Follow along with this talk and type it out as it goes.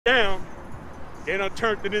They done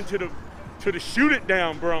turned it into the shoot it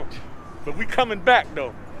down Bronx. But we coming back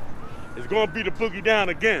though. It's gonna be the boogie down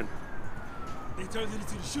again. They turned it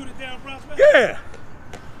into the shoot it down Bronx, man? Yeah.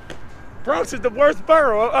 Bronx is the worst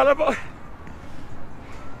borough out of all.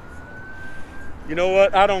 You know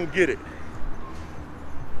what? I don't get it.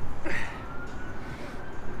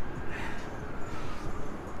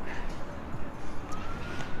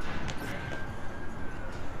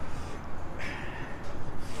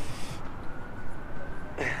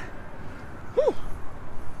 Whew.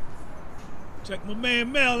 Check my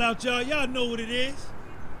man Mel out, y'all. Y'all know what it is.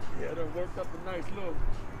 Yeah, that worked up a nice little.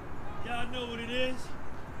 Y'all know what it is.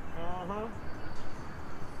 Uh-huh.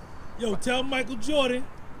 Yo, tell Michael Jordan,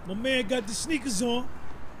 my man got the sneakers on.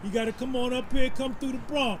 He got to come on up here, come through the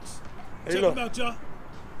Bronx. Hey, Check look. him out, y'all.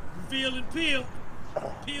 Reveal and peel.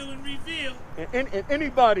 Peel and reveal. And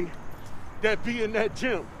anybody that be in that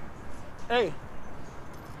gym, hey,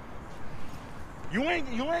 you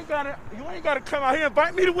ain't gotta come out here and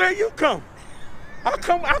invite me to where you come. I'll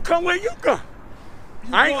come where you come.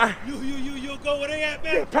 You'll go where they at,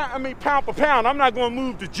 man? Yeah, pound for pound. I'm not gonna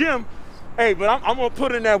move the gym, hey, but I'm gonna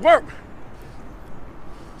put in that work.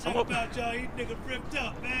 Check him out, y'all. He nigga ripped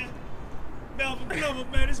up, man. Melvin Glover,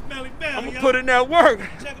 man. It's Melle Mel, I'm gonna put in that work.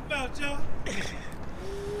 Check him out, y'all.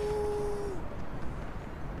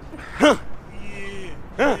 Huh.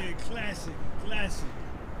 Yeah, classic.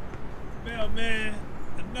 Mel, man,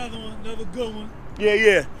 another good one.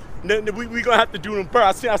 Yeah. We gonna have to do them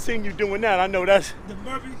burpees. I seen you doing that. I know that's. The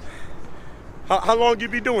burpees. How long you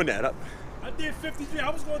be doing that? I did 53. I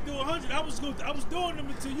was gonna do 100. I was doing them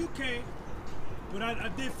until you came. But I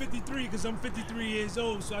did 53 because I'm 53 years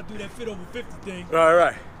old, so I do that fit over 50 thing.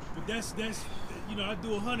 Right. But that's I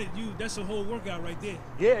do 100. That's a whole workout right there.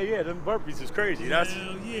 Yeah. Them burpees is crazy. Hell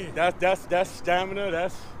yeah. That's stamina.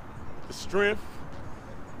 That's the strength.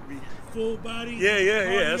 Full body. Yeah.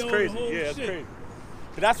 Cardio, That's crazy. Yeah, that's shit. crazy.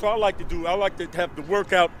 But that's what I like to do. I like to have the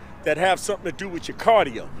workout that have something to do with your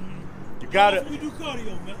cardio. You gotta. We do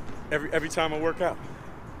cardio, man. Every time I work out.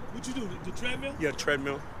 What you do? The treadmill? Yeah,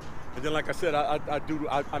 treadmill. And then, like I said,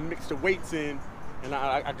 I mix the weights in, and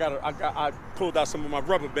I pulled out some of my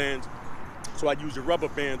rubber bands, so I use the rubber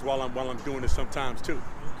bands while I'm doing it sometimes too.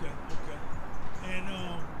 Okay. And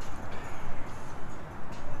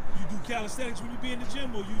you do calisthenics when you be in the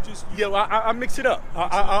gym, or you just? Yeah, well, I mix it up.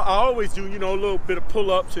 I always do, a little bit of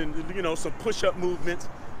pull-ups and some push-up movements.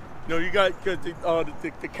 You got because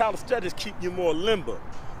the calisthenics keep you more limber.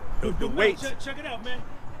 The weights. Check it out, man.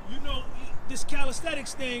 This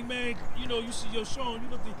calisthenics thing, man, you see your show,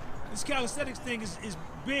 this calisthenics thing is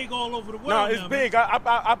big all over the world. No, it's now, big. Man.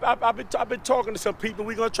 I've been talking to some people.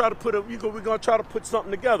 We're gonna try to put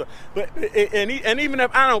something together. But and even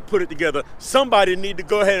if I don't put it together, somebody need to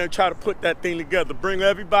go ahead and try to put that thing together. Bring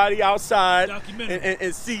everybody outside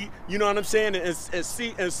and see, you know what I'm saying, and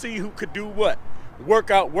see who could do what.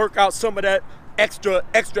 Work out some of that extra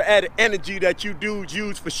added energy that you dudes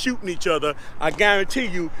use for shooting each other. I guarantee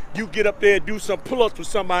you get up there and do some pull-ups with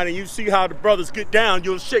somebody and you see how the brothers get down,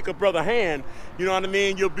 you'll shake a brother's hand, you know what I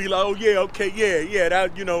mean? You'll be like, oh yeah, okay, yeah,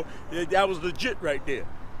 that was legit right there.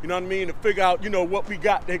 You know what I mean? To figure out, what we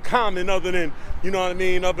got in common other than,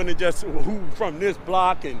 other than just who from this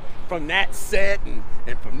block and from that set and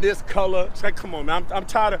from this color. It's like, come on, man, I'm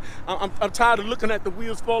tired of looking at the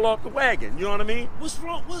wheels fall off the wagon. You know what I mean? What's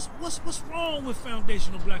wrong? What's wrong with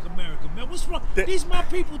foundational Black America, man? What's wrong? These my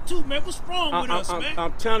people too, man. What's wrong with us, man?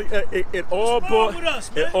 I'm telling you, it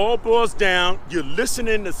all boils down. You're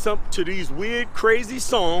listening to these weird, crazy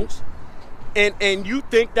songs, and you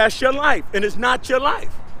think that's your life, and it's not your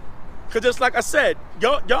life. Because just like I said,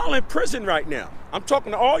 y'all in prison right now. I'm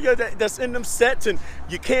talking to all you that's in them sets and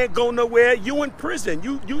you can't go nowhere. You in prison.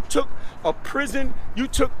 You took prison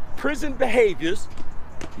behaviors,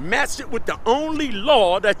 matched it with the only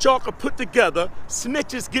law that y'all could put together,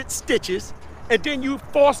 snitches get stitches, and then you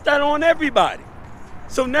forced that on everybody.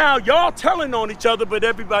 So now y'all telling on each other, but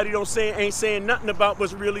everybody ain't saying nothing about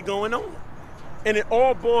what's really going on. And it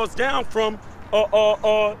all boils down from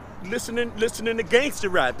listening to gangster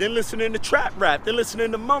rap, then listening to trap rap, then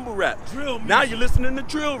listening to mumble rap. Drill music. Now you're listening to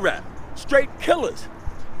drill rap. Straight killers.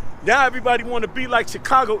 Now everybody want to be like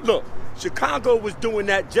Chicago. Look, Chicago was doing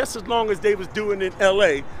that just as long as they was doing it in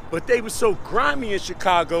LA, but they was so grimy in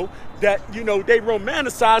Chicago that, they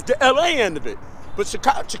romanticized the LA end of it. But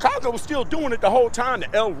Chicago was still doing it the whole time.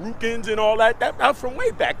 The El Rukins and all that from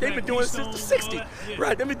way back. They've been doing it since the 60s. Yeah.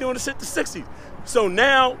 Right, they've been doing it since the 60s. So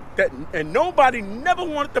now, and nobody never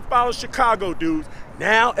wanted to follow Chicago dudes.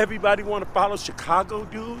 Now everybody want to follow Chicago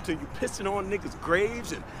dudes, and you pissing on niggas'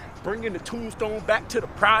 graves and bringing the tombstone back to the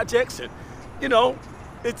projects. And,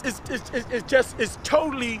 It's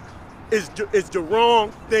totally, it's the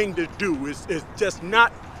wrong thing to do. It's just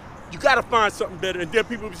not. You got to find something better. And then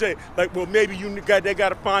people be saying, like, well, maybe they got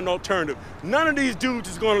to find an alternative. None of these dudes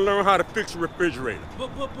is going to learn how to fix a refrigerator.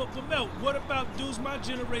 But Mel, what about dudes my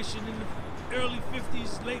generation in the early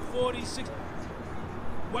 50s, late 40s, 60s?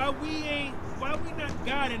 Why we not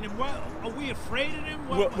guiding them? Why are we afraid of them?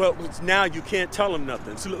 Well, now you can't tell them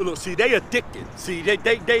nothing. So, look, see, they addicted. See, it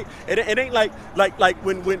ain't like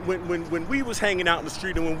when we was hanging out in the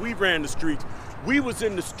street and when we ran the streets, we was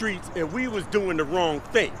in the streets and we was doing the wrong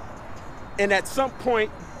thing. And at some point,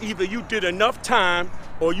 either you did enough time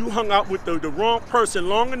or you hung out with the wrong person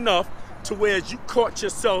long enough to where you caught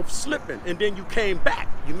yourself slipping and then you came back.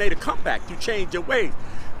 You made a comeback. You changed your ways.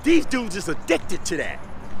 These dudes is addicted to that.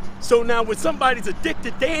 So now when somebody's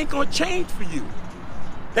addicted, they ain't gonna change for you.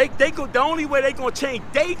 They go, the only way they gonna change,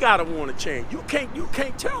 they gotta wanna change. You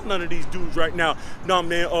can't tell none of these dudes right now, no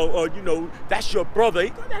man, you know, that's your brother.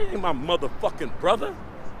 That ain't my motherfucking brother.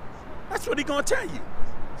 That's what he gonna tell you.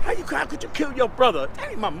 How could you kill your brother? That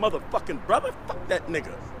ain't my motherfucking brother. Fuck that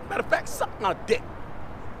nigga. Matter of fact, suck my dick.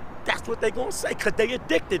 That's what they gonna say, cause they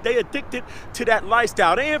addicted. They addicted to that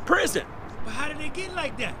lifestyle. They in prison. But how did they get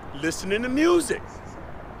like that? Listening to music.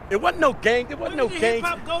 It wasn't no gang. It wasn't no gang. Hip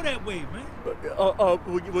hop go that way, man.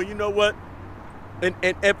 Well, you know what? And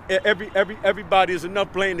everybody is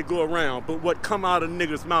enough blame to go around. But what come out of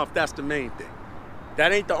niggas' mouth, that's the main thing.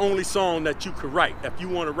 That ain't the only song that you could write. If you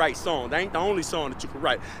want to write songs, that ain't the only song that you could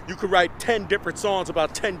write. You could write 10 different songs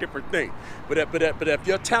about 10 different things. But if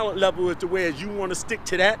your talent level is the way as you want to stick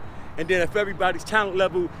to that, and then if everybody's talent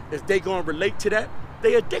level is they gonna relate to that,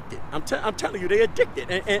 they addicted. I'm telling you, they addicted.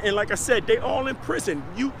 And like I said, they all in prison.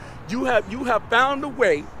 You have found a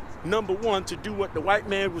way, number one, to do what the white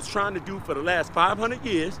man was trying to do for the last 500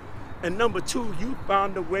 years, and number two, you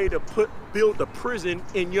found a way to build a prison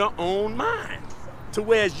in your own mind. To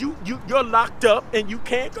where you're locked up and you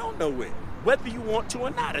can't go nowhere, whether you want to or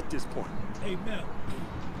not at this point. Hey Mel,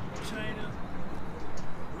 China,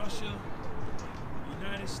 Russia,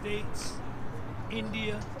 United States,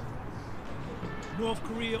 India, North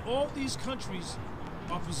Korea, all these countries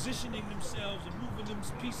are positioning themselves and moving them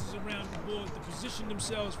pieces around the board to position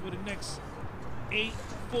themselves for the next 8,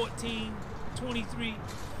 14, 23,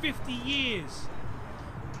 50 years.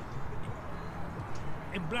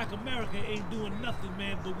 And Black America ain't doing nothing,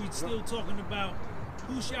 man, but we still talking about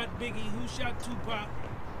who shot Biggie, who shot Tupac,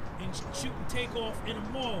 and shoot and take off in a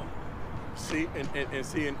mall. See, and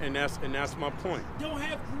that's my point. Don't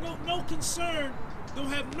have no concern, don't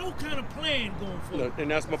have no kind of plan going forward. Look,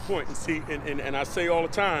 and that's my point. And see, and I say all the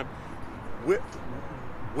time,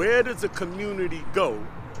 where does a community go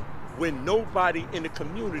when nobody in the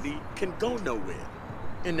community can go nowhere?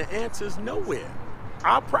 And the answer is nowhere.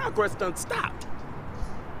 Our progress done stopped.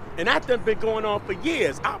 And that done been going on for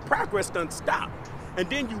years. Our progress done stopped. And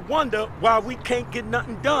then you wonder why we can't get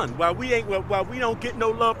nothing done, why we don't get no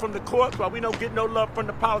love from the courts, why we don't get no love from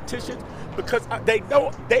the politicians, because they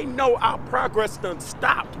know our progress done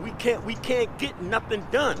stopped. We can't get nothing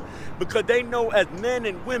done because they know as men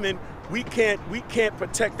and women we can't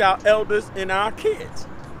protect our elders and our kids.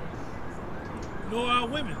 Nor our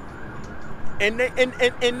women. And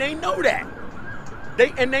they know that.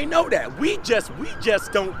 They know that. We just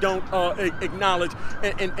don't acknowledge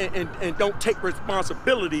and don't take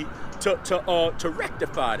responsibility to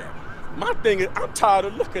rectify that. My thing is, I'm tired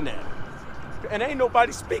of looking at it, and ain't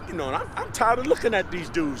nobody speaking on it. I'm tired of looking at these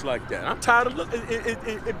dudes like that. I'm tired of looking.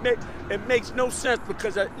 It makes no sense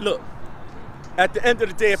because look, at the end of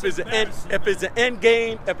the day, if it's an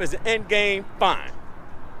end game, fine,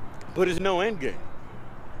 but it's no end game.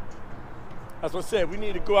 As I said, we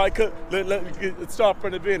need to go out, start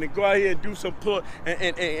from the beginning, and go out here and do some pull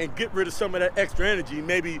and get rid of some of that extra energy.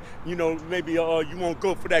 Maybe you won't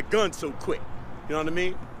go for that gun so quick. You know what I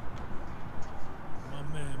mean? My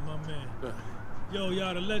man. Yo,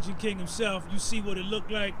 y'all, the Legend King himself. You see what it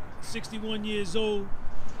looked like, 61 years old.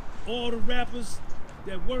 All the rappers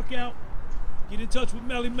that work out, get in touch with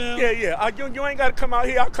Melle Mel. Yeah. You ain't got to come out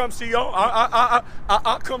here. I'll come see y'all.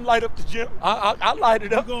 I'll come light up the gym. I'll light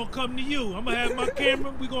it up. We're going to come to you. I'm going to have my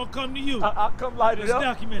camera. We're going to come to you. I'll come light it up.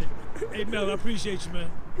 Let's document it. Hey, Mel, I appreciate you,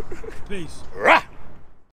 man. Peace. Rah!